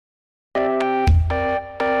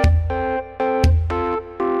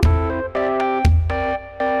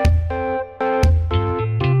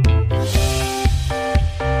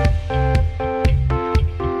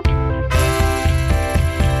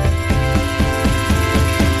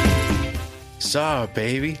What's up,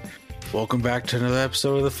 baby? Welcome back to another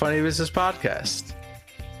episode of the Funny Business Podcast.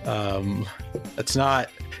 It's not,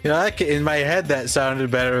 in my head that sounded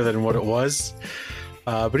better than what it was.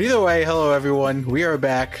 But either way, hello everyone. We are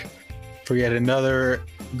back for yet another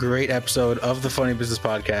great episode of the Funny Business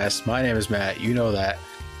Podcast. My name is Matt. You know that.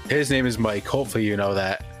 His name is Mike. Hopefully you know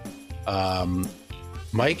that.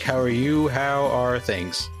 Mike, how are you? How are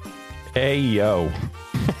things? Hey, yo.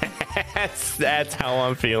 That's how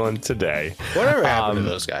I'm feeling today. Whatever happened to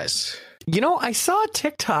those guys? I saw a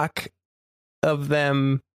TikTok of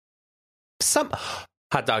them. Some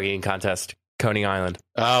hot dog eating contest, Coney Island.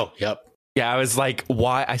 Oh, yep. Yeah, I was like,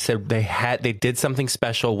 why? I said they did something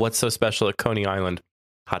special. What's so special at Coney Island?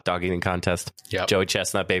 Hot dog eating contest. Yep. Joey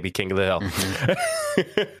Chestnut, baby, king of the hill.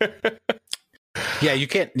 Mm-hmm. Yeah, you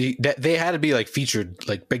can't. They had to be like featured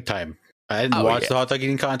like big time. I didn't watch the hot dog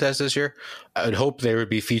eating contest this year. I would hope they would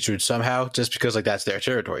be featured somehow, just because like that's their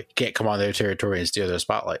territory. You can't come on their territory and steal their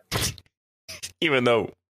spotlight. Even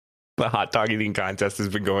though the hot dog eating contest has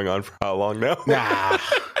been going on for how long now? Nah,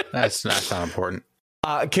 that's not important.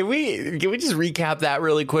 Can we just recap that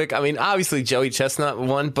really quick? I mean, obviously Joey Chestnut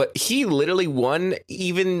won, but he literally won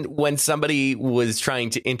even when somebody was trying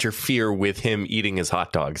to interfere with him eating his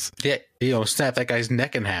hot dogs. Yeah, snap that guy's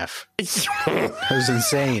neck in half. That was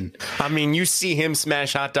insane. I mean, you see him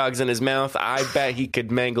smash hot dogs in his mouth. I bet he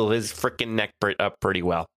could mangle his freaking neck up pretty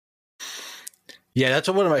well. Yeah, that's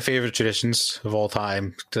one of my favorite traditions of all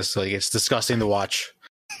time. Just like it's disgusting to watch.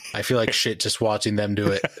 I feel like shit just watching them do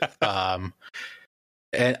it.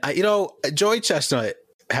 And Joey Chestnut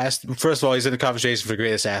first of all, he's in the conversation for the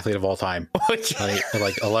greatest athlete of all time. like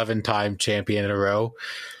 11-time champion in a row.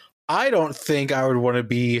 I don't think I would want to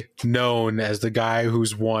be known as the guy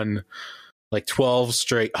who's won like 12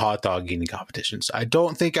 straight hot dog eating competitions. I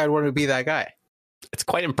don't think I'd want to be that guy. It's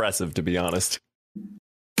quite impressive, to be honest.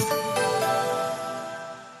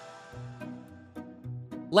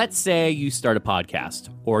 Let's say you start a podcast,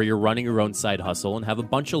 or you're running your own side hustle and have a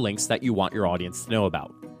bunch of links that you want your audience to know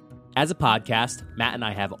about. As a podcast, Matt and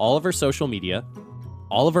I have all of our social media,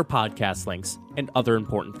 all of our podcast links, and other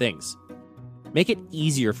important things. Make it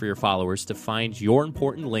easier for your followers to find your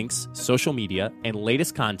important links, social media, and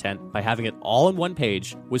latest content by having it all in one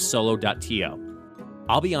page with Solo.to.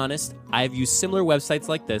 I'll be honest, I have used similar websites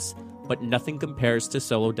like this, but nothing compares to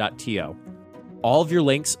Solo.to. All of your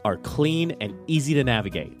links are clean and easy to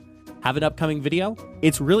navigate. Have an upcoming video?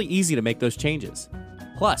 It's really easy to make those changes.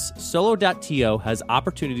 Plus, Solo.to has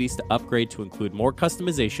opportunities to upgrade to include more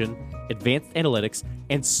customization, advanced analytics,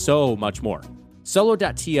 and so much more.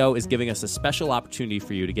 Solo.to is giving us a special opportunity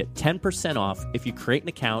for you to get 10% off if you create an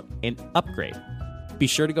account and upgrade. Be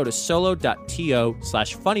sure to go to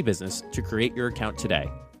Solo.to/funnybusiness to create your account today.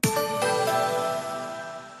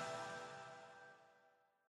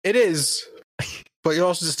 It is. But you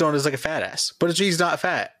also just don't as like a fat ass. But he's not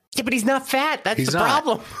fat. Yeah, but he's not fat. That's the not.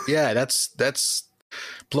 problem. Yeah, that's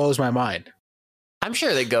blows my mind. I'm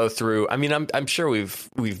sure they go through. I mean, I'm sure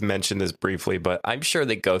we've mentioned this briefly, but I'm sure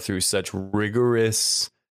they go through such rigorous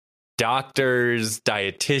doctors,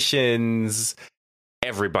 dietitians,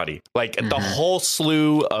 everybody, like the whole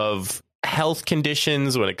slew of health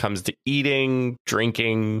conditions when it comes to eating,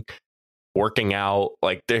 drinking, working out.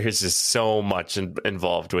 Like there's just so much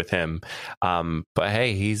involved with him. But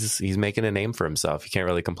hey, he's making a name for himself. You can't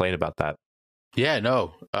really complain about that. Yeah,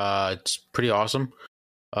 no, it's pretty awesome.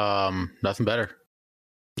 Nothing better.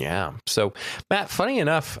 Yeah. So Matt, funny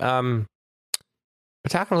enough, we're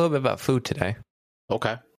talking a little bit about food today.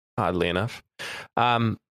 Okay. Oddly enough.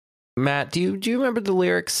 Matt, do you remember the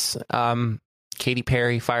lyrics? Katy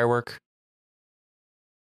Perry, Firework?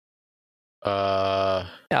 Yeah,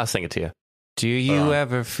 I'll sing it to you. Do you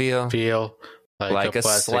ever feel like a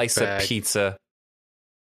slice bag. of pizza?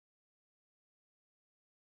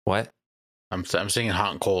 What? I'm singing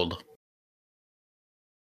Hot and Cold.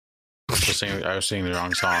 I was singing the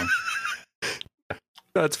wrong song.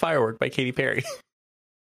 No, it's Firework by Katy Perry.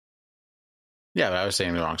 Yeah, but I was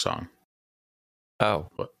singing the wrong song. Oh,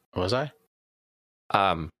 what was I?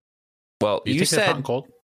 Well, you said Hot and Cold.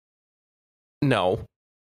 No.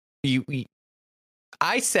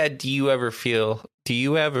 I said, do you ever feel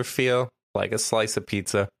like a slice of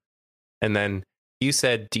pizza? And then you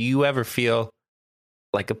said, do you ever feel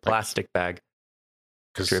like a plastic bag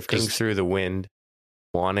drifting through the wind,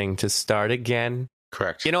 wanting to start again?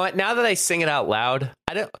 Correct. You know what? Now that I sing it out loud,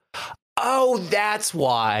 I don't. Oh, that's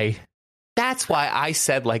why. That's why I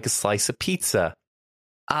said like a slice of pizza.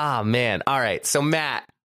 Ah, man. All right. So, Matt,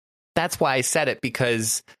 that's why I said it,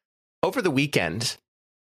 because over the weekend,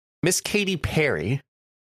 Miss Katy Perry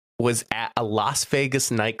was at a Las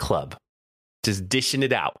Vegas nightclub, just dishing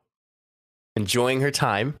it out. enjoying her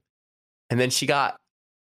time, and then she got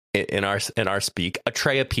in our speak a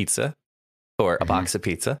tray of pizza or a box of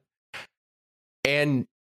pizza. And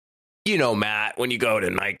you know, Matt, when you go to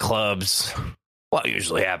nightclubs, what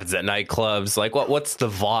usually happens at nightclubs? Like, what's the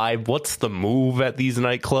vibe? What's the move at these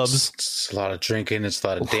nightclubs? It's a lot of drinking. It's a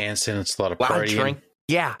lot of dancing. It's a lot of partying.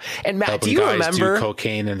 Yeah. And Matt, helping do you guys remember do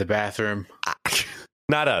cocaine in the bathroom?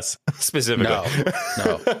 Not us specifically.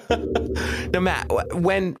 No. No, Matt,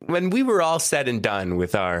 when we were all said and done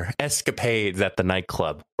with our escapades at the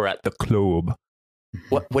nightclub or at the club,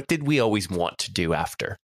 what did we always want to do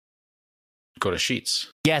after? Go to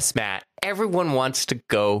Sheets. Yes, Matt. Everyone wants to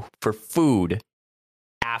go for food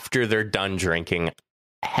after they're done drinking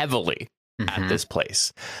heavily at this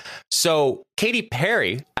place. So Katy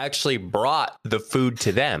Perry actually brought the food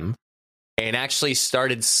to them and actually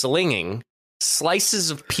started slinging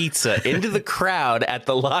slices of pizza into the crowd at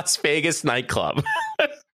the Las Vegas nightclub.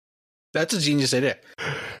 That's a genius idea.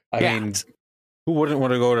 I mean, who wouldn't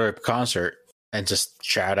want to go to a concert and just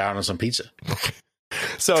chow down on some pizza?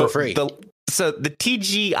 So for free. So the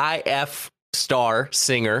TGIF star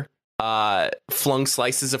singer flung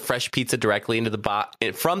slices of fresh pizza directly into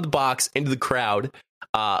from the box into the crowd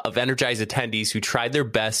of energized attendees who tried their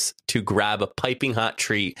best to grab a piping hot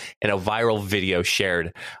treat in a viral video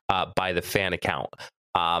shared by the fan account.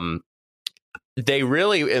 They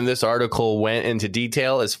really, in this article, went into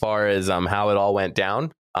detail as far as how it all went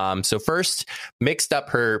down. So first, mixed up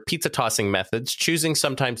her pizza tossing methods, choosing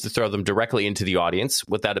sometimes to throw them directly into the audience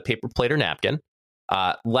without a paper plate or napkin.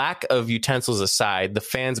 Lack of utensils aside, the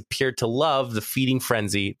fans appeared to love the feeding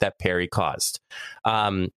frenzy that Perry caused.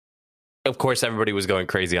 Of course, everybody was going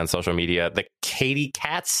crazy on social media. The Katy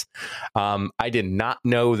Cats. I did not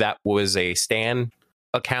know that was a Stan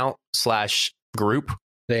account / group.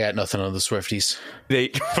 They got nothing on the Swifties.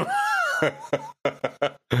 They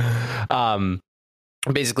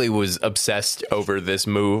basically was obsessed over this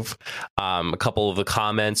move. A couple of the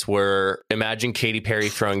comments were, imagine Katy Perry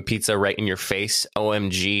throwing pizza right in your face.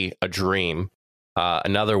 OMG, a dream.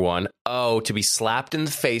 Another one, oh, to be slapped in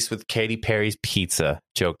the face with Katy Perry's pizza,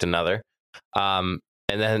 joked another. And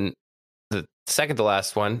then the second to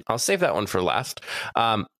last one, I'll save that one for last.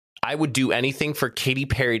 I would do anything for Katy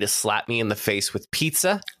Perry to slap me in the face with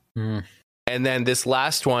pizza. And then this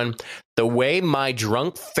last one, the way my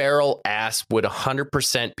drunk feral ass would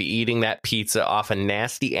 100% be eating that pizza off a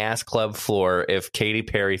nasty ass club floor if Katy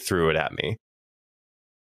Perry threw it at me.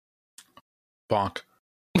 Bonk.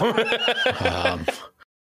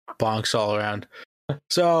 Bonks all around.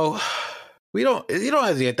 So you don't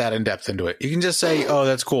have to get that in depth into it. You can just say, oh,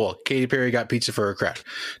 that's cool. Katy Perry got pizza for her crowd.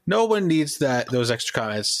 No one needs those extra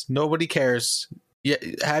comments. Nobody cares. Yeah,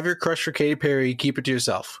 have your crush for Katy Perry. Keep it to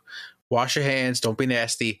yourself. Wash your hands. Don't be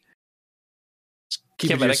nasty.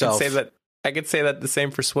 Keep it to yourself. I could say that the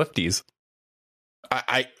same for Swifties.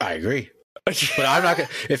 I agree. But I'm not gonna.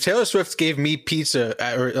 If Taylor Swift gave me pizza,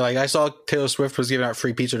 or like I saw Taylor Swift was giving out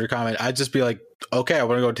free pizza to comment, I'd just be like, okay, I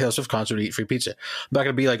want to go to Taylor Swift concert and eat free pizza. I'm not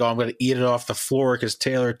gonna be like, oh, I'm gonna eat it off the floor because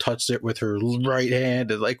Taylor touched it with her right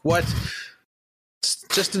hand. And like, what?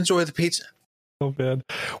 Just enjoy the pizza. So bad.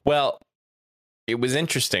 Well, it was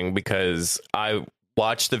interesting because I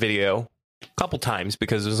watched the video a couple times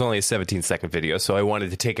because it was only a 17-second video, so I wanted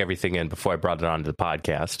to take everything in before I brought it onto the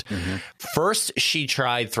podcast. First, she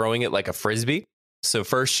tried throwing it like a frisbee. So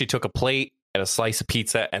first she took a plate and a slice of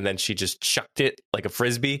pizza, and then she just chucked it like a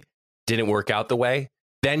frisbee. Didn't work out the way.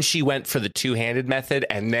 Then she went for the two-handed method,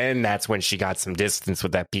 and then that's when she got some distance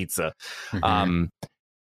with that pizza.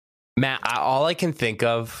 Matt, all I can think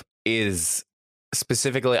of is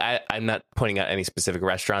specifically, I'm not pointing out any specific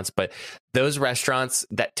restaurants, but those restaurants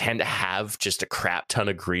that tend to have just a crap ton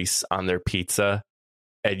of grease on their pizza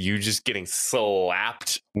and you just getting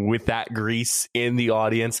slapped with that grease in the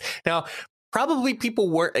audience. Now, probably people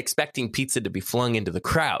weren't expecting pizza to be flung into the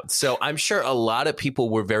crowd. So I'm sure a lot of people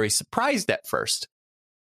were very surprised at first.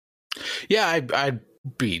 Yeah, I'd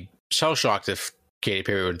be shell shocked if Katy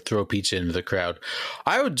Perry would throw pizza into the crowd.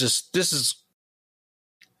 I would just, this is,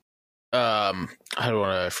 I don't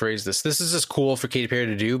want to phrase this. This is just cool for Katy Perry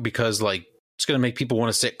to do because, like, it's going to make people want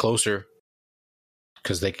to sit closer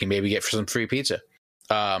because they can maybe get some free pizza.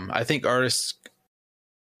 I think artists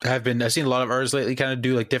I've seen a lot of artists lately kind of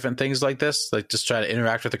do like different things like this, like just try to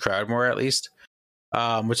interact with the crowd more at least,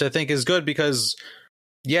 which I think is good because,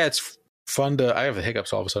 yeah, it's fun to, I have the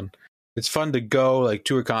hiccups all of a sudden. It's fun to go like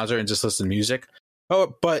to a concert and just listen to music.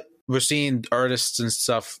 Oh, but we're seeing artists and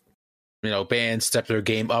stuff, bands step their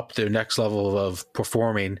game up their next level of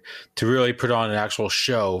performing to really put on an actual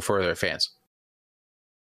show for their fans.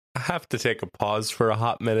 I have to take a pause for a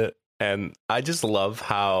hot minute and I just love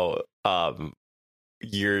how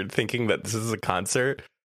you're thinking that this is a concert.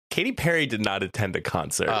 Katy Perry did not attend a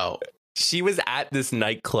concert. Oh, she was at this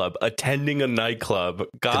nightclub, attending a nightclub,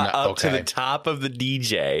 got up to the top of the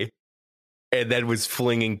DJ, and then was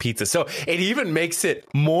flinging pizza. So it even makes it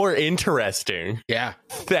more interesting. Yeah.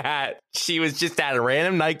 That she was just at a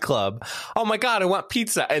random nightclub. Oh my God, I want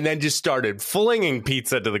pizza. And then just started flinging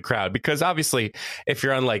pizza to the crowd. Because obviously, if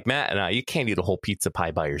you're unlike Matt and I, you can't eat a whole pizza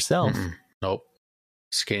pie by yourself. Nope.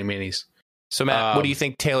 Skinny minis. So Matt, what do you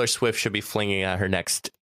think Taylor Swift should be flinging at her next,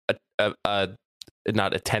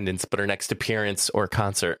 not attendance, but her next appearance or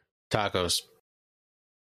concert? Tacos.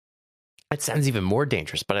 It sounds even more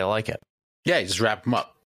dangerous, but I like it. Yeah, you just wrap them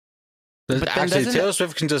up. But actually, Taylor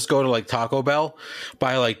Swift can just go to like Taco Bell,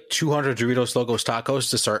 buy like 200 Doritos Locos tacos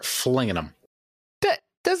to start flinging them.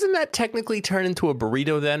 Doesn't that technically turn into a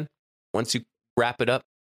burrito then? Once you wrap it up?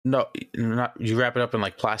 No, not you wrap it up in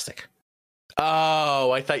like plastic. Oh,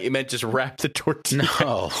 I thought you meant just wrap the tortilla.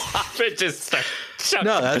 No, it just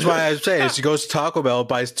no. That's why I was saying is she goes to Taco Bell,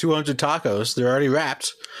 buys 200 tacos. They're already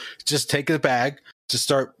wrapped. Just take the bag, just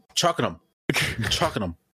start chucking them, chucking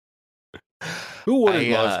them. Who wouldn't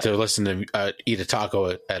love to listen to eat a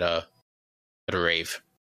taco at a rave?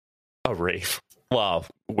 A rave. Well,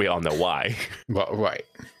 we all know why. Well, right.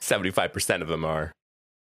 75% of them are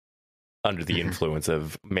under the influence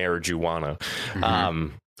of marijuana,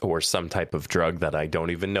 or some type of drug that I don't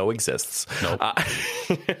even know exists. Nope.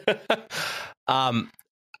 I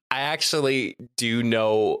actually do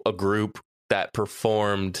know a group that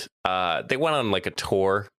performed. They went on like a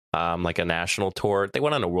tour. Like a national tour. They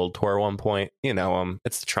went on a world tour at one point. You know,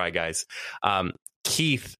 it's the Try Guys.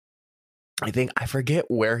 Keith, I forget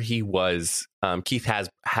where he was. Keith I'm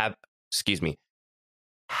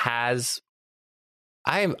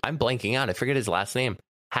blanking out. I forget his last name.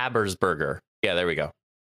 Habersberger. Yeah, there we go.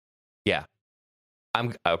 Yeah.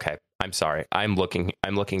 I'm okay. I'm sorry. I'm looking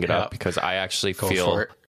it up because I actually feel.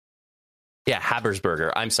 Yeah,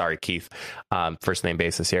 Habersberger. I'm sorry, Keith. First name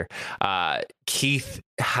basis here. Keith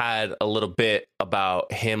had a little bit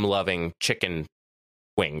about him loving chicken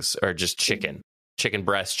wings, or just chicken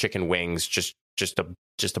breast, chicken wings, just a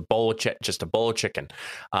bowl of chicken.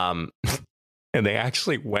 And they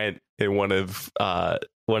actually went in one of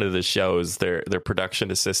the shows. Their production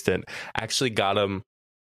assistant actually got him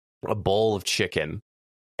a bowl of chicken.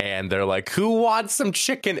 And they're like, who wants some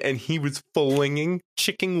chicken? And he was flinging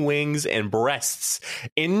chicken wings and breasts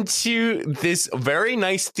into this very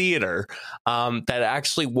nice theater that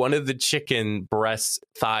actually one of the chicken breasts,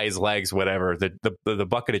 thighs, legs, whatever, the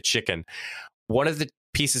bucket of chicken, one of the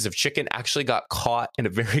pieces of chicken actually got caught in a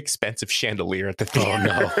very expensive chandelier at the theater. Oh,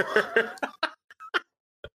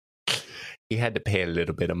 no. He had to pay a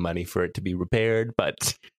little bit of money for it to be repaired,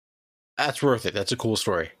 but... That's worth it. That's a cool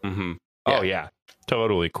story. Mm-hmm. Yeah. Oh, yeah.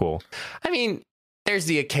 Totally cool. I mean, there's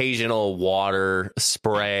the occasional water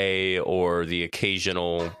spray or the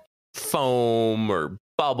occasional foam or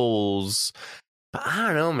bubbles. But I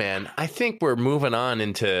don't know, man. I think we're moving on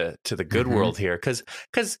into the good world here. Because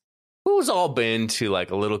who's all been to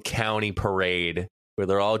like a little county parade where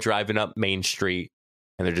they're all driving up Main Street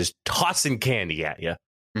and they're just tossing candy at you?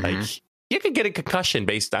 Like, you could get a concussion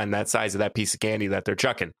based on that size of that piece of candy that they're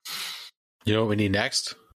chucking. You know what we need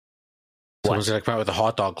next? Someone's going to come out with a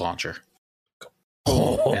hot dog launcher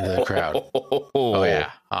into the crowd. Oh, yeah.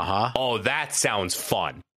 Uh-huh. Oh, that sounds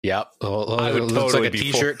fun. Yep. I would looks totally like a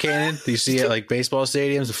t-shirt cannon. You see it like baseball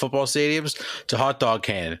stadiums and football stadiums. It's a hot dog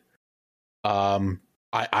cannon. I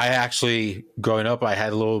actually, growing up, I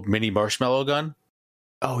had a little mini marshmallow gun.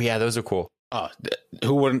 Oh, yeah. Those are cool.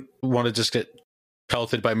 Who wouldn't want to just get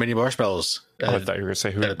pelted by mini marshmallows? I thought you were going to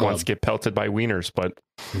say who wants to get pelted by wieners, but...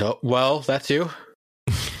 No. Well, that too.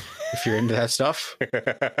 If you're into that stuff.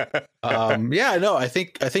 Yeah, no, I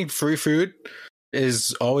think free food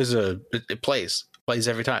is always it plays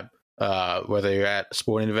every time. Whether you're at a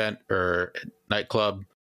sporting event or nightclub,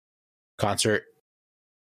 concert,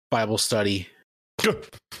 Bible study,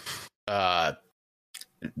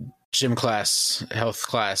 gym class, health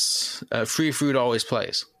class, free food always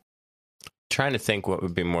plays. Trying to think what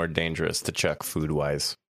would be more dangerous to chuck food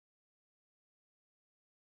wise.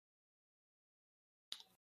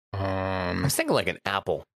 I was thinking like an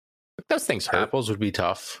apple. Those things hurt. Apples would be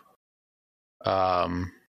tough.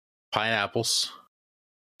 Pineapples.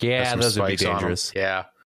 Yeah, those would be dangerous. Yeah.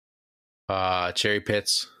 Cherry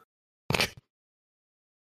pits.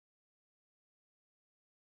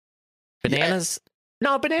 Bananas? Yeah.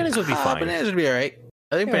 No, bananas would be fine. Bananas would be all right.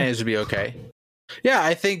 I think bananas would be okay. Yeah,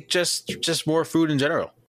 I think just more food in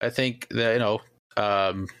general. I think that,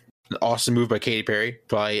 an awesome move by Katy Perry.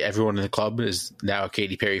 Probably everyone in the club is now a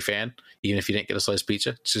Katy Perry fan, even if you didn't get a sliced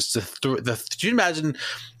pizza. It's just could you imagine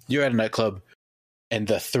you're at a nightclub and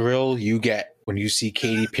the thrill you get when you see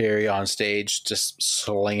Katy Perry on stage just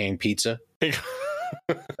slinging pizza?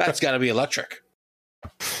 That's got to be electric.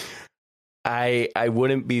 I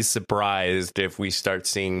wouldn't be surprised if we start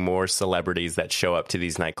seeing more celebrities that show up to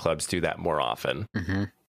these nightclubs do that more often. Mm-hmm.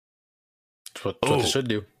 That's what they should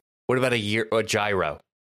do. What about a gyro?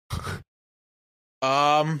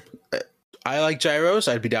 I like gyros.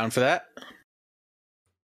 I'd be down for that.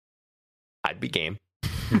 I'd be game.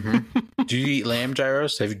 Mm-hmm. Do you eat lamb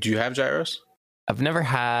gyros? Do you have gyros? I've never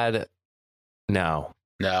had. No.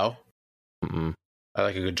 Mm-mm. I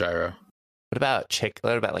like a good gyro. What about chicken?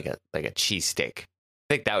 What about like a cheesesteak? I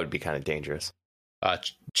think that would be kind of dangerous.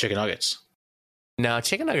 Chicken nuggets. No,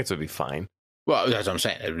 chicken nuggets would be fine. Well, that's what I'm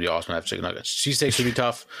saying. It would be awesome to have chicken nuggets. Cheesesteaks would be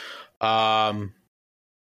tough.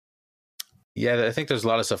 Yeah, I think there's a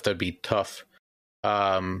lot of stuff that'd be tough.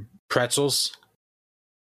 Pretzels.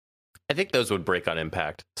 I think those would break on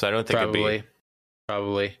impact. So I don't think probably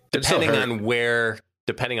depending on where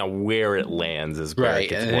it lands is where right. It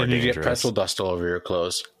gets and more then you dangerous. get pretzel dust all over your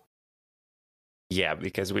clothes. Yeah,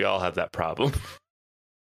 because we all have that problem.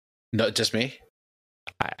 No, just me.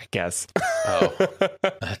 I guess. Oh,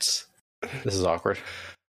 this is awkward.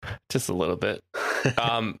 Just a little bit.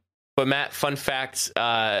 But Matt, fun fact.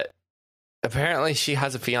 Apparently, she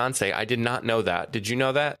has a fiance. I did not know that. Did you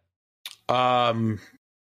know that?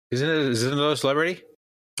 Is it another celebrity?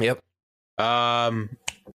 Yep.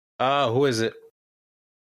 Who is it?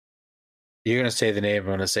 You're gonna say the name. I'm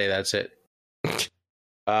gonna say that's it.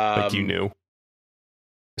 Like you knew.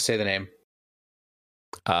 Say the name.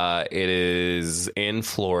 It is in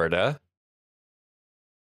Florida.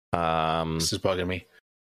 This is bugging me.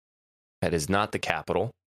 It is not the capital,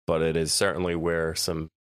 but it is certainly where some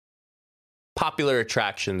popular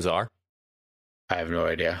attractions are. I have no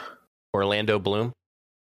idea. Orlando Bloom.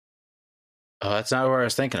 Oh, that's not where I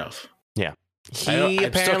was thinking of. Yeah. I still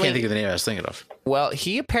can't think of the name I was thinking of. Well,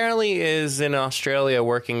 he apparently is in Australia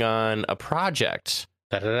working on a project.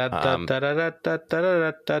 See, now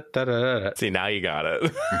you got it.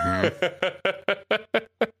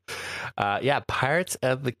 Mm-hmm. Yeah, Pirates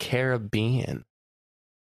of the Caribbean.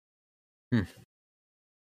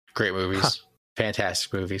 Great movies.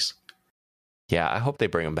 Fantastic movies. Yeah, I hope they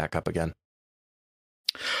bring them back up again.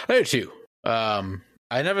 I do too. I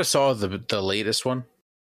never saw the latest one.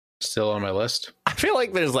 Still on my list. I feel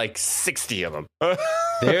like there's like 60 of them.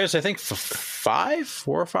 There's, I think, 4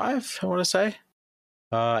 or 5, I want to say.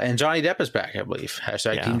 And Johnny Depp is back, I believe. #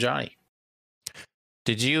 Team Johnny.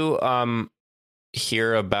 Did you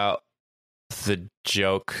hear about the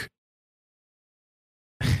joke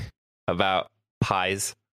about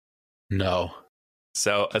pies? No.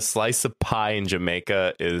 So a slice of pie in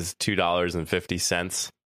Jamaica is $2.50.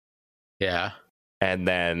 Yeah. And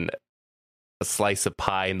then a slice of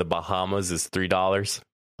pie in the Bahamas is $3.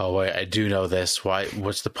 Oh, wait, I do know this. Why?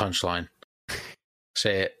 What's the punchline?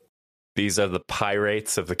 Say it. These are the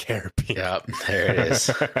pirates of the Caribbean. Yep, there it is.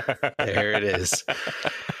 There it is.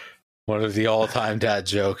 One of the all-time dad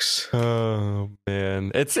jokes. Oh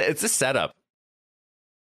man, it's a setup.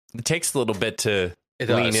 It takes a little bit to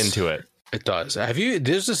lean into it. It does.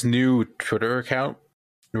 There's this new Twitter account.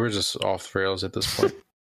 We're just off the rails at this point.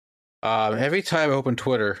 Every time I open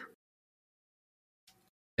Twitter,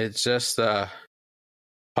 it just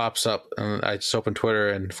pops up, and I just open Twitter,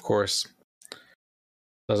 and of course,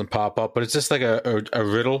 doesn't pop up. But it's just like a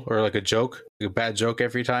riddle or like a joke, like a bad joke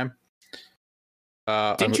every time.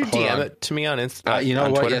 Didn't you DM it to me on Instagram? You know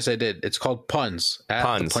what? Twitter? Yes, I did. It's called Puns at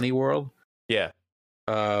Puns. the Punny World. Yeah.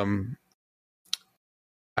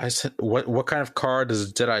 I said, what kind of car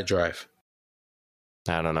does Jedi drive?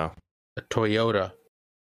 I don't know. A Toyota.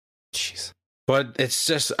 Jeez. But it's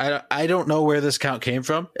just I don't know where this count came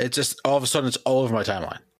from. It's just all of a sudden it's all over my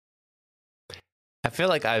timeline. I feel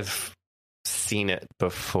like I've seen it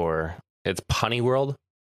before. It's Punny World.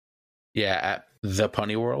 Yeah, at the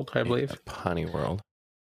Punny World, I believe. Punny World.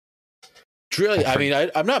 It's really, I mean,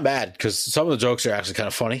 I'm not mad because some of the jokes are actually kind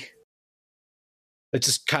of funny. It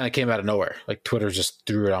just kind of came out of nowhere. Like Twitter just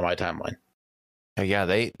threw it on my timeline. Oh, yeah,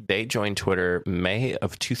 they joined Twitter May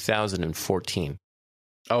of 2014.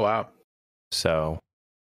 Oh, wow. So,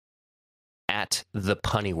 at the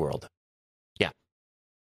Punny World. Yeah.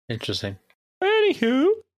 Interesting.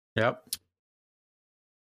 Anywho. Yep.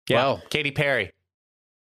 Yeah. Well, Katy Perry.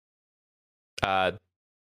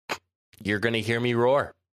 You're going to hear me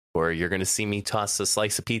roar, or you're going to see me toss a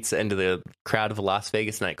slice of pizza into the crowd of a Las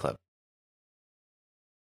Vegas nightclub.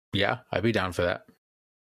 yeah, I'd be down for that.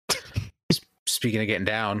 Speaking of getting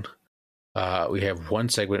down, We have one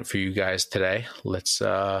segment for you guys today. Let's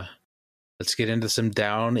get into some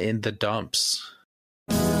down in the dumps.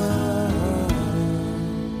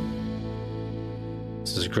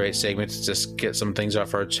 This is a great segment to just get some things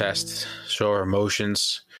off our chest, show our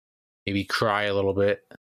emotions, maybe cry a little bit.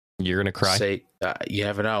 You're gonna cry? Say, you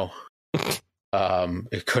never know.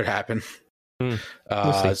 It could happen.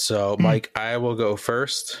 We'll so, Mike, I will go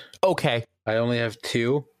first. Okay. I only have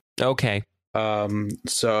two. Okay.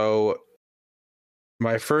 So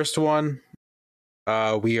my first one,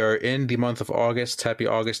 we are in the month of August. Happy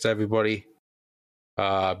August, everybody.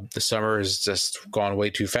 The summer has just gone way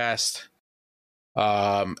too fast.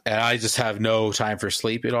 And I just have no time for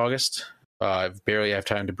sleep in August. I barely have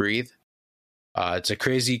time to breathe. It's a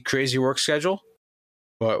crazy work schedule,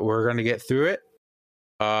 but we're going to get through it.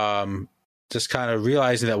 Just kind of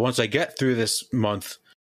realizing that once I get through this month,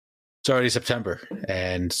 it's already September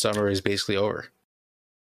and summer is basically over.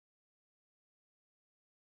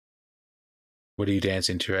 What are you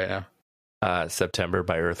dancing to right now? September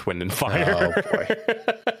by Earth, Wind, and Fire. Oh, boy.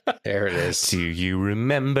 There it is. Do you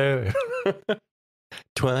remember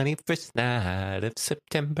 21st night of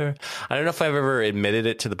September? I don't know if I've ever admitted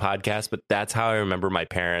it to the podcast, but that's how I remember my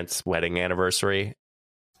parents' wedding anniversary,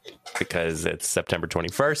 because it's September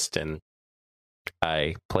 21st, and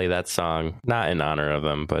I play that song not in honor of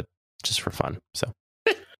them, but just for fun. So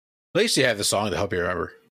at least you have the song to help you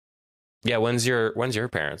remember. yeah, when's your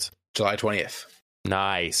parents? July 20th.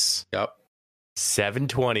 Nice. Yep.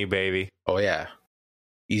 7/20, baby. Oh yeah.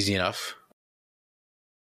 Easy enough.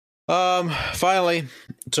 Finally,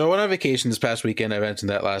 so I went on vacation this past weekend. I mentioned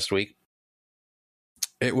that last week.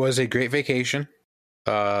 It was a great vacation.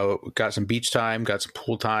 Got some beach time, got some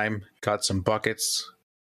pool time, got some buckets.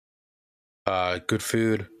 Good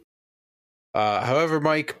food. However,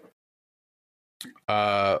 Mike,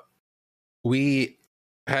 we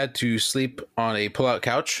had to sleep on a pull-out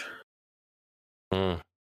couch.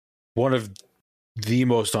 One of the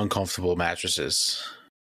most uncomfortable mattresses.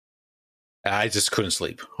 I just couldn't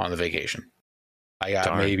sleep on the vacation. I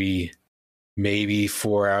got maybe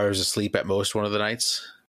 4 hours of sleep at most one of the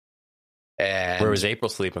nights. And where was April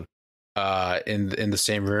sleeping? In the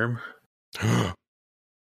same room.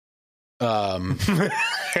 But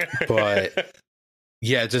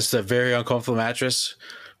yeah, just a very uncomfortable mattress.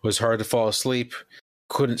 It was hard to fall asleep.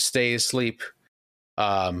 Couldn't stay asleep.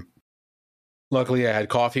 Luckily, I had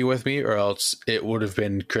coffee with me, or else it would have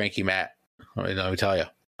been cranky Matt. Let me tell you.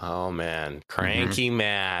 Oh man, cranky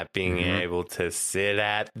Matt being able to sit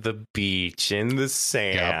at the beach in the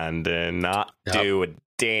sand and not do a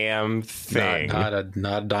damn thing. Not a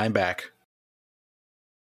dime back.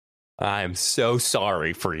 I'm so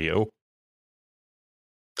sorry for you.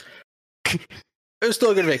 It was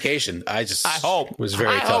still a good vacation. I hope it was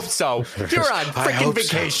very tough. I hope so. You're on freaking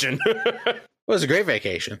vacation. It was a great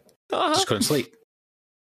vacation. Just couldn't sleep.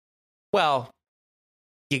 Well,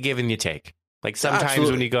 you give and you take. Like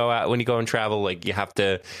sometimes when you go out, when you go and travel, like you have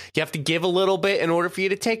to give a little bit in order for you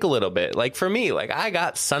to take a little bit. Like for me, like I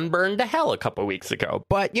got sunburned to hell a couple weeks ago,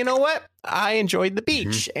 but you know what? I enjoyed the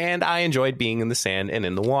beach and I enjoyed being in the sand and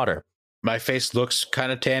in the water. My face looks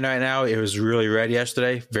kind of tan right now. It was really red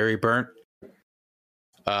yesterday, very burnt.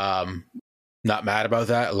 Not mad about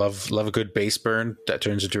that. Love a good base burn that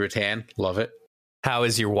turns into a tan. Love it. How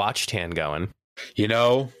is your watch tan going? You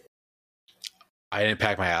know, I didn't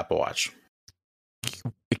pack my Apple Watch.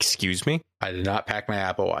 Excuse me? I did not pack my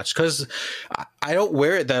Apple Watch because I don't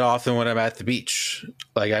wear it that often when I'm at the beach.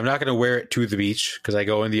 Like, I'm not going to wear it to the beach because I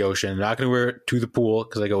go in the ocean. I'm not going to wear it to the pool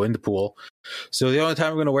because I go in the pool. So the only time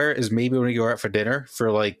I'm going to wear it is maybe when we go out for dinner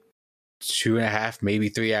for like 2.5, maybe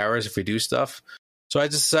 3 hours if we do stuff. So I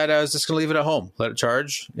just decided I was just going to leave it at home, let it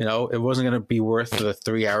charge. You know, it wasn't going to be worth the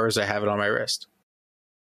 3 hours I have it on my wrist.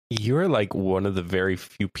 You're like one of the very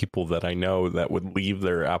few people that I know that would leave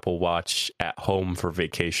their Apple Watch at home for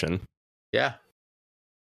vacation. Yeah.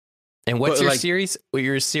 And what's your series? Well,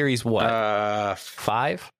 your series what?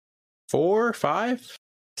 5? 4, 5?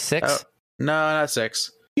 6? No, not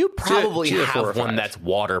 6. You probably Two have one that's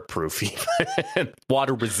waterproof,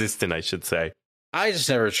 water resistant, I should say. I just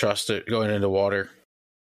never trust it going into water,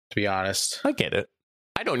 to be honest. I get it.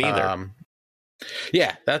 I don't either.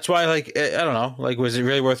 Yeah, that's why, like, I don't know. Like, was it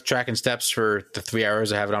really worth tracking steps for the 3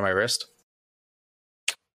 hours I have it on my wrist?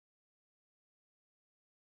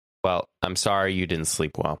 Well, I'm sorry you didn't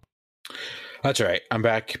sleep well. That's all right. I'm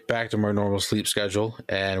back to my normal sleep schedule,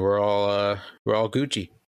 and we're all Gucci.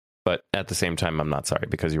 But at the same time, I'm not sorry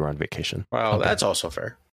because you were on vacation. Well, that's also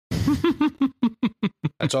fair.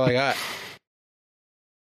 That's all I got.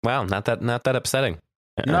 Wow, not that upsetting.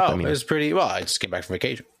 No, it was pretty. Well, I just came back from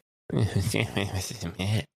vacation.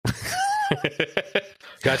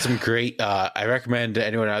 Got some great. I recommend to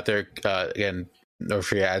anyone out there. Again, no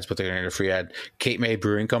free ads, but they're going to get a free ad. Cape May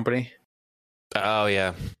Brewing Company. Oh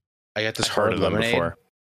yeah, I got this I've heard hard of them lemonade. before.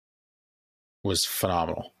 Was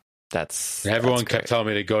phenomenal. That's And everyone that's kept great. telling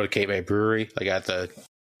me to go to Cape May Brewery. Like at the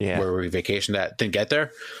where we vacationed at. Didn't get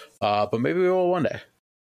there, but maybe we will one day.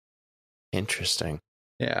 Interesting.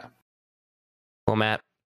 Yeah. Well, Matt,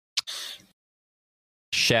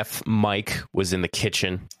 Chef Mike was in the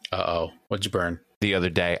kitchen What'd you burn? the other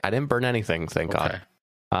day. I didn't burn anything, thank Okay.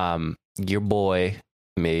 God. Your boy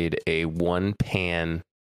made a 1-pan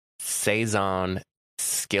Saison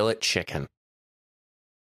skillet chicken.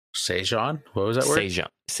 Sazon? What was that word? Saison.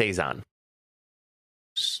 Sazon.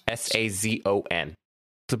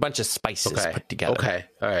 It's a bunch of spices put together. Okay.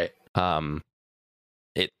 All right.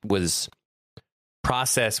 It was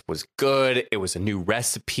process was good. It was a new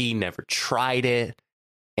recipe, never tried it.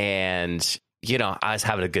 And, you know, I was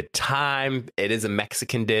having a good time. It is a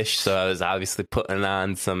Mexican dish, so I was obviously putting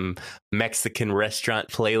on some Mexican restaurant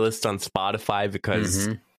playlist on Spotify because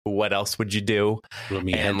what else would you do?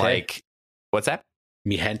 And like, what's that?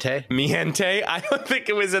 Mi gente? Mi gente? I don't think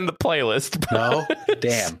it was in the playlist. No?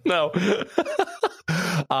 Damn. No.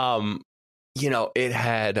 You know, it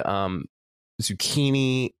had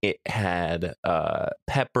zucchini, it had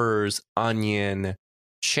peppers, onion,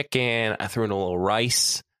 chicken. I threw in a little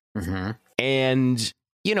rice. And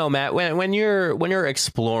you know, Matt, when you're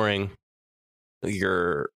exploring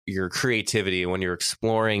your creativity, when you're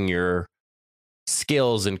exploring your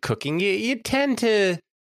skills in cooking, you tend to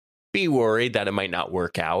be worried that it might not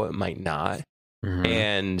work out. It might not.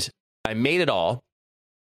 And I made it all.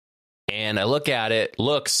 And I look at it,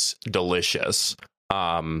 looks delicious.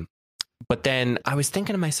 But then I was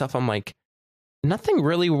thinking to myself, I'm like, nothing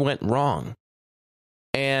really went wrong.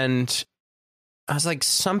 And I was like,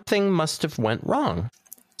 something must have went wrong.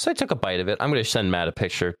 So I took a bite of it. I'm going to send Matt a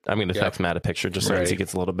picture. I'm going to text Matt a picture just so he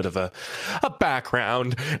gets a little bit of a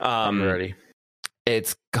background. I'm ready.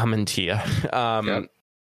 It's coming to you.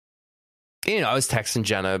 You know, I was texting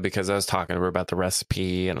Jenna because I was talking to her about the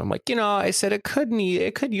recipe, and I'm like, you know, I said it could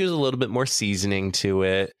use a little bit more seasoning to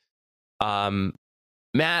it.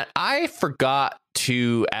 Matt, I forgot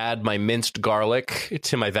to add my minced garlic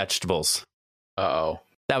to my vegetables.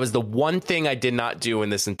 That was the one thing I did not do in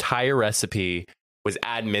this entire recipe was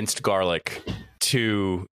add minced garlic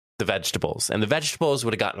to the vegetables. And the vegetables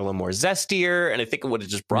would have gotten a little more zestier, and I think it would have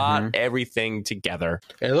just brought everything together.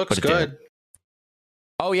 It looks good. Didn't.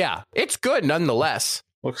 Oh yeah, it's good nonetheless.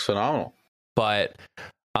 Looks phenomenal. But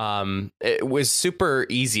it was super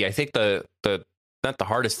easy. I think the not the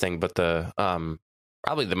hardest thing, but the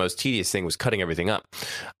probably the most tedious thing was cutting everything up.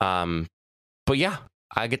 But yeah,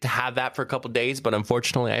 I get to have that for a couple days, but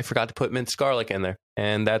unfortunately I forgot to put minced garlic in there.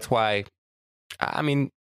 And that's why, I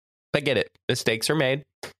mean, I get it. Mistakes are made,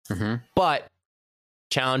 but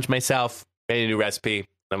challenge myself, made a new recipe.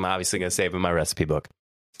 I'm obviously going to save in my recipe book.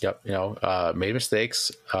 Yep. You know, made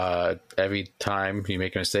mistakes. Every time you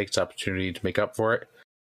make a mistake, it's an opportunity to make up for it.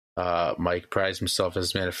 Mike prides himself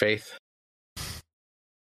as a man of faith.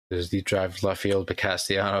 There's deep drive left field, but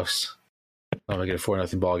Castellanos. I'm going to get a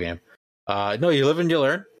 4-0 ball game. No, you live and you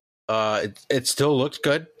learn. It still looked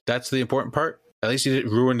good. That's the important part. At least you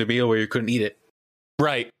didn't ruin the meal where you couldn't eat it.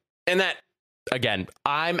 Right. And that, again,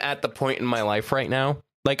 I'm at the point in my life right now.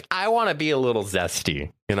 Like, I want to be a little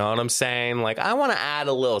zesty. You know what I'm saying? Like, I want to add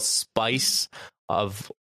a little spice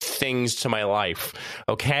of things to my life.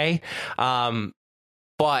 Okay.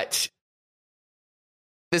 But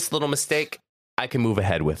this little mistake, I can move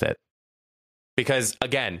ahead with it. Because,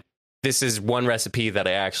 again, this is one recipe that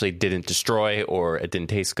I actually didn't destroy or it didn't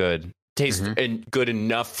taste good. Taste good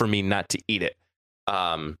enough for me not to eat it.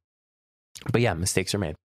 But yeah, mistakes are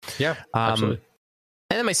made. Yeah, absolutely.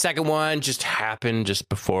 And then my second one just happened just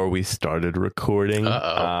before we started recording.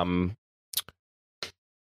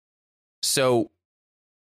 So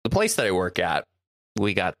the place that I work at,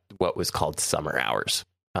 we got what was called summer hours,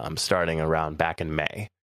 starting around back in May.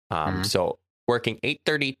 So working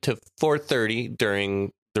 8:30 to 4:30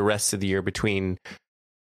 during the rest of the year between,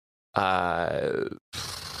 I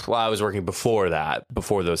was working before that,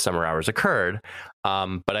 before those summer hours occurred.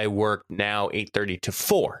 But I work now 8:30 to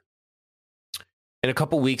 4. In a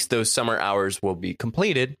couple weeks, those summer hours will be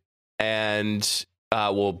completed and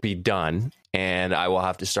will be done. And I will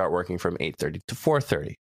have to start working from 8:30 to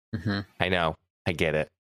 4:30. I know. I get it.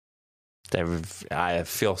 I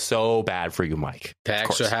feel so bad for you, Mike. The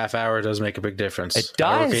extra half hour does make a big difference. It does.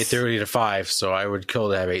 I work 8:30 to 5, so I would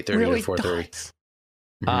kill to have 8:30 really to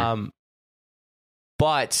 4:30.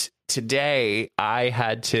 But today I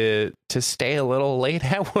had to stay a little late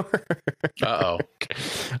at work.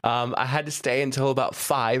 I had to stay until about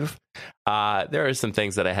 5. There are some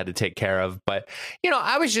things that I had to take care of, but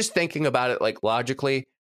I was just thinking about it like logically.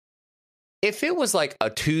 If it was like a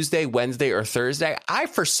Tuesday, Wednesday, or Thursday, I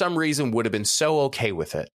for some reason would have been so okay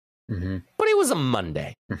with it. Mm-hmm. But it was a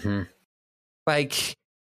Monday. Mm-hmm. Like,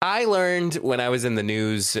 I learned when I was in the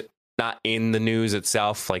news, not in the news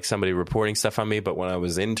itself, like somebody reporting stuff on me, but when I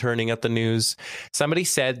was interning at the news, somebody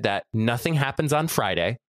said that nothing happens on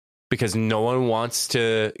Friday because no one wants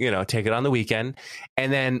to, take it on the weekend.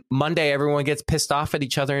 And then Monday, everyone gets pissed off at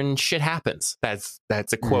each other and shit happens. That's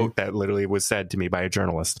a quote that literally was said to me by a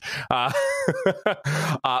journalist,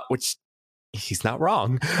 which he's not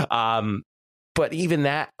wrong. But even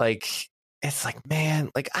that, like, it's like, man,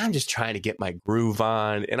 like, I'm just trying to get my groove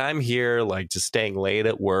on, and I'm here like just staying late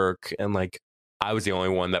at work, and like I was the only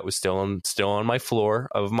one that was still on my floor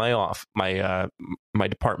of my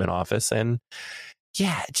department office, and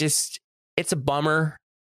yeah, it's a bummer.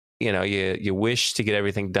 You wish to get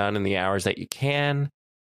everything done in the hours that you can.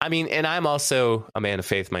 I mean, and I'm also a man of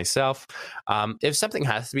faith myself. If something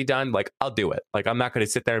has to be done, like, I'll do it. Like, I'm not going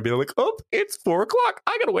to sit there and be like, oh, it's 4:00.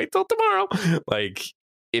 I got to wait till tomorrow. Like,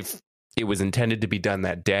 if it was intended to be done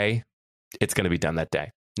that day, it's going to be done that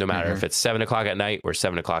day, no matter if it's 7:00 at night or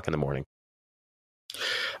 7:00 in the morning.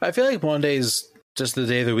 I feel like Monday's just the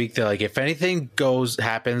day of the week that, like, if anything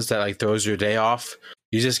happens that like throws your day off,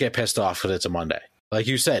 you just get pissed off because it's a Monday. Like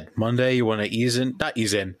you said, Monday, you want to not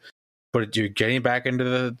ease in, but you're getting back into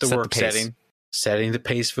the work setting the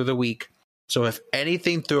pace for the week. So if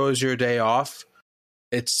anything throws your day off,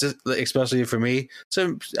 it's just, especially for me,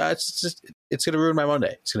 so it's going to ruin my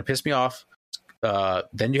Monday. It's going to piss me off.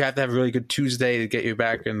 Then you have to have a really good Tuesday to get you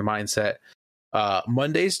back in the mindset.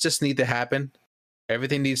 Mondays just need to happen.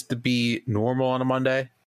 Everything needs to be normal on a Monday.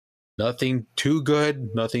 Nothing too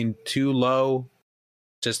good, nothing too low.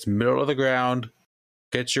 Just middle of the ground.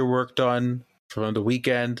 Get your work done from the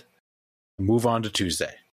weekend. Move on to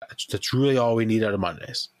Tuesday. That's really all we need out of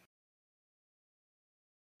Mondays.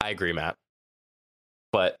 I agree, Matt.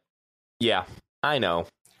 But yeah, I know.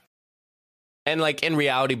 And like, in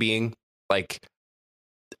reality being, like,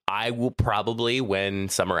 I will probably, when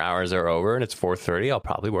summer hours are over and it's 4:30, I'll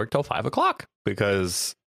probably work till 5:00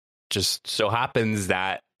 because just so happens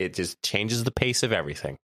that it just changes the pace of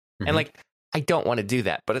everything. And like, I don't want to do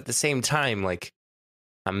that, but at the same time, like,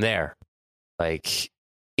 I'm there. Like,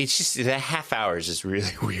 it's just, that half hour is just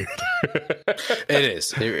really weird. It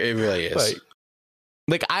is. It really is.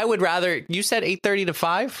 Like, I would rather, you said 8:30 to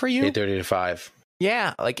 5 for you? 8:30 to 5.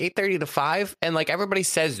 Yeah, like 8:30 to 5. And like, everybody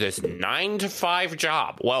says this 9 to 5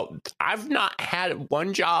 job. Well, I've not had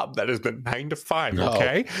one job that has been 9 to 5. No.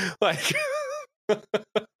 Okay. Like,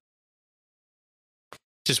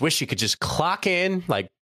 just wish you could just clock in, like,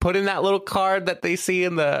 put in that little card that they see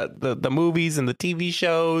in the movies and the TV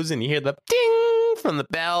shows, and you hear the ding from the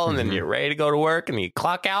bell, and then you're ready to go to work, and you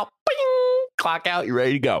clock out, bing, clock out, you're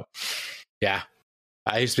ready to go. Yeah.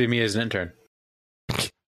 I used to be me as an intern.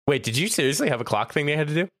 Wait, did you seriously have a clock thing they had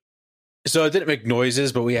to do? So it didn't make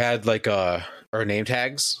noises, but we had like our name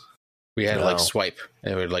tags. We had to like swipe,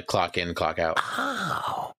 and it would like clock in, clock out.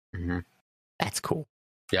 Oh, that's cool.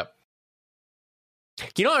 Yep.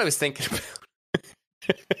 You know what I was thinking about?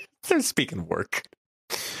 So speaking of work,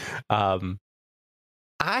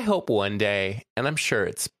 I hope one day, and I'm sure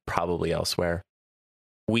it's probably elsewhere,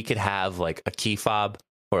 we could have like a key fob,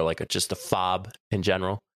 or like just a fob in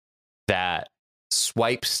general, that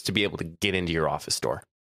swipes to be able to get into your office door.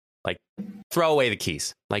 Like, throw away the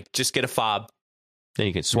keys. Like, just get a fob, then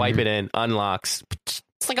you can swipe it in, unlocks. It's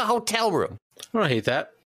like a hotel room. I don't hate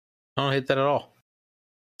that. I don't hate that at all.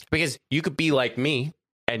 Because you could be like me,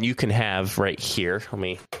 and you can have right here. Let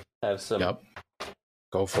me have some. Yep.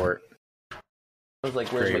 Go for it. I was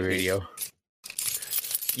like, where's my radio?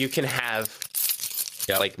 You can have,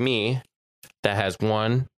 like me, that has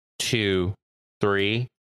 1, 2, 3,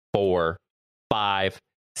 4, 5,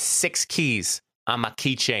 6 keys on my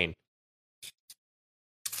keychain.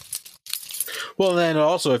 Well, then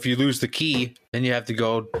also, if you lose the key, then you have to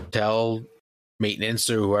go tell maintenance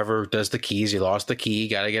or whoever does the keys you lost the key.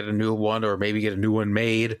 Got to get a new one, or maybe get a new one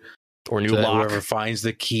made, or new lock. Whoever finds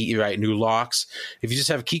the key, right? New locks. If you just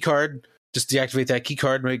have a key card, just deactivate that key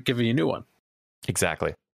card and give you a new one.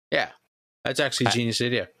 Exactly. Yeah, that's actually a genius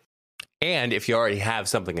idea. And if you already have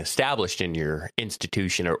something established in your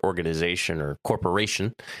institution or organization or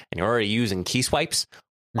corporation, and you're already using key swipes,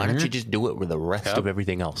 why don't you just do it with the rest of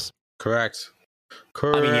everything else? Correct.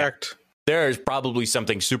 I mean, yeah, there's probably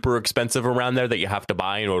something super expensive around there that you have to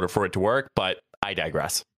buy in order for it to work, but I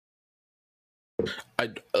digress.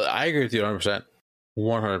 I agree with you 100%.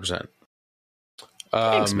 100%.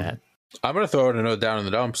 Thanks, Matt. I'm going to throw in a note down in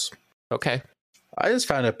the dumps. Okay. I just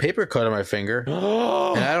found a paper cut on my finger,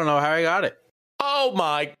 and I don't know how I got it. Oh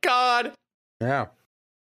my God. Yeah.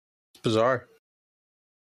 It's bizarre.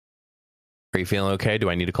 Are you feeling okay? Do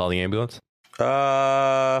I need to call the ambulance?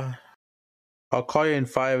 I'll call you in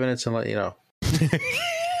 5 minutes and let you know.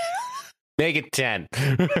 Make it 10.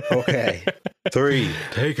 Okay. 3.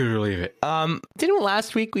 Take it or leave it. Didn't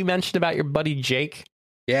last week we mentioned about your buddy Jake?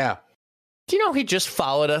 Yeah. Do you know he just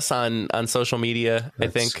followed us on social media? I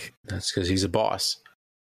think that's because he's a boss.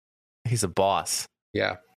 He's a boss.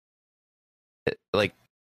 Yeah. Like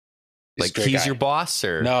he's your boss,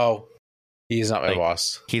 or no? He's not my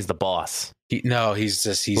boss. He's the boss. He's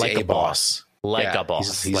like a boss. Like a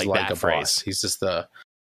boss. He's like that a phrase. Boss. He's just a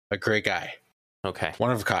great guy. Okay.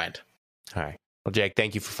 One of a kind. All right. Well, Jake,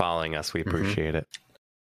 thank you for following us. We appreciate it.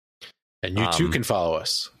 And you too can follow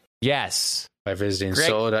us. Yes. By visiting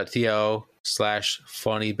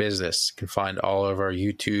solo.to/funnybusiness. You can find all of our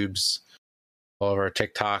YouTubes, all of our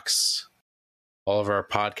TikToks, all of our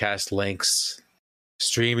podcast links,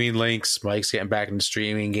 streaming links. Mike's getting back in the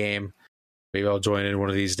streaming game. Maybe I'll join in one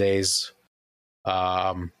of these days.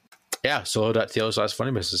 Yeah,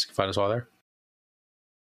 solo.to/funnybusiness. You can find us all there.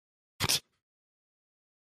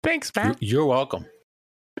 Thanks, Matt. You're welcome.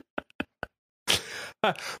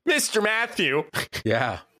 Mr. Matthew.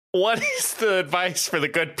 Yeah. What is the advice for the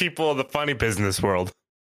good people of the funny business world?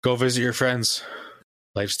 Go visit your friends.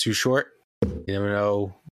 Life's too short. You never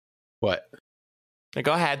know what.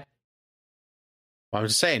 Go ahead. I'm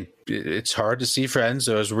just saying, it's hard to see friends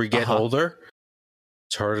as we get older.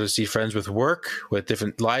 It's harder to see friends with work, with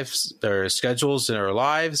different lives, their schedules in our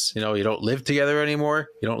lives. You know, you don't live together anymore.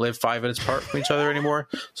 You don't live 5 minutes apart from each other anymore.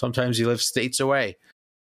 Sometimes you live states away.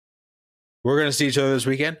 We're going to see each other this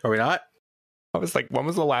weekend, are we not? I was like, when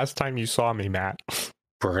was the last time you saw me, Matt?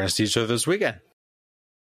 We're going to see each other this weekend.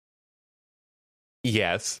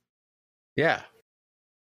 Yes. Yeah.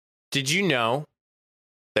 Did you know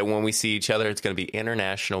that when we see each other, it's going to be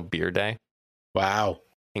International Beer Day? Wow.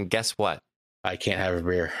 And guess what? I can't have a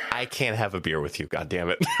beer. I can't have a beer with you. God damn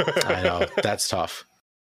it. I know. That's tough.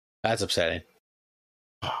 That's upsetting.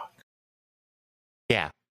 Yeah.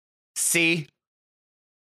 See?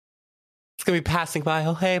 It's going to be passing by.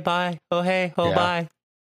 Oh, hey, bye. Oh, hey, oh, bye.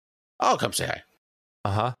 I'll come say hi.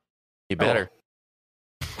 Uh-huh. You better.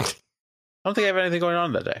 I don't think I have anything going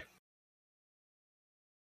on that day.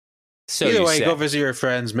 So either way, go visit your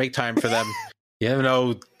friends. Make time for them. You never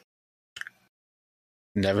know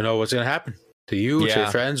what's going to happen to you, to your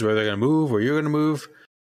friends, where they're going to move, where you're going to move.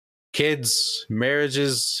 Kids,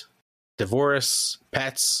 marriages, divorce,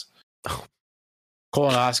 pets,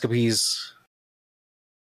 colonoscopies,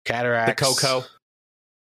 cataracts, the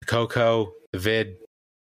cocoa, the vid,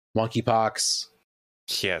 monkeypox.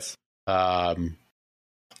 Yes.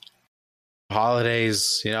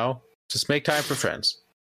 Holidays, just make time for friends.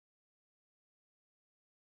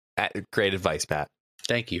 Great advice, Pat.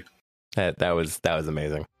 Thank you. That was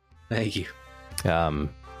amazing. Thank you.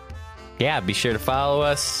 Yeah, be sure to follow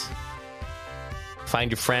us.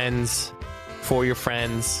 Find your friends, for your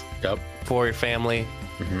friends, for your family.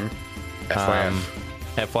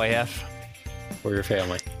 FYF. For your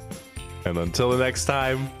family. And until the next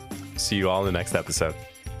time, see you all in the next episode.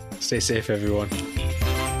 Stay safe, everyone.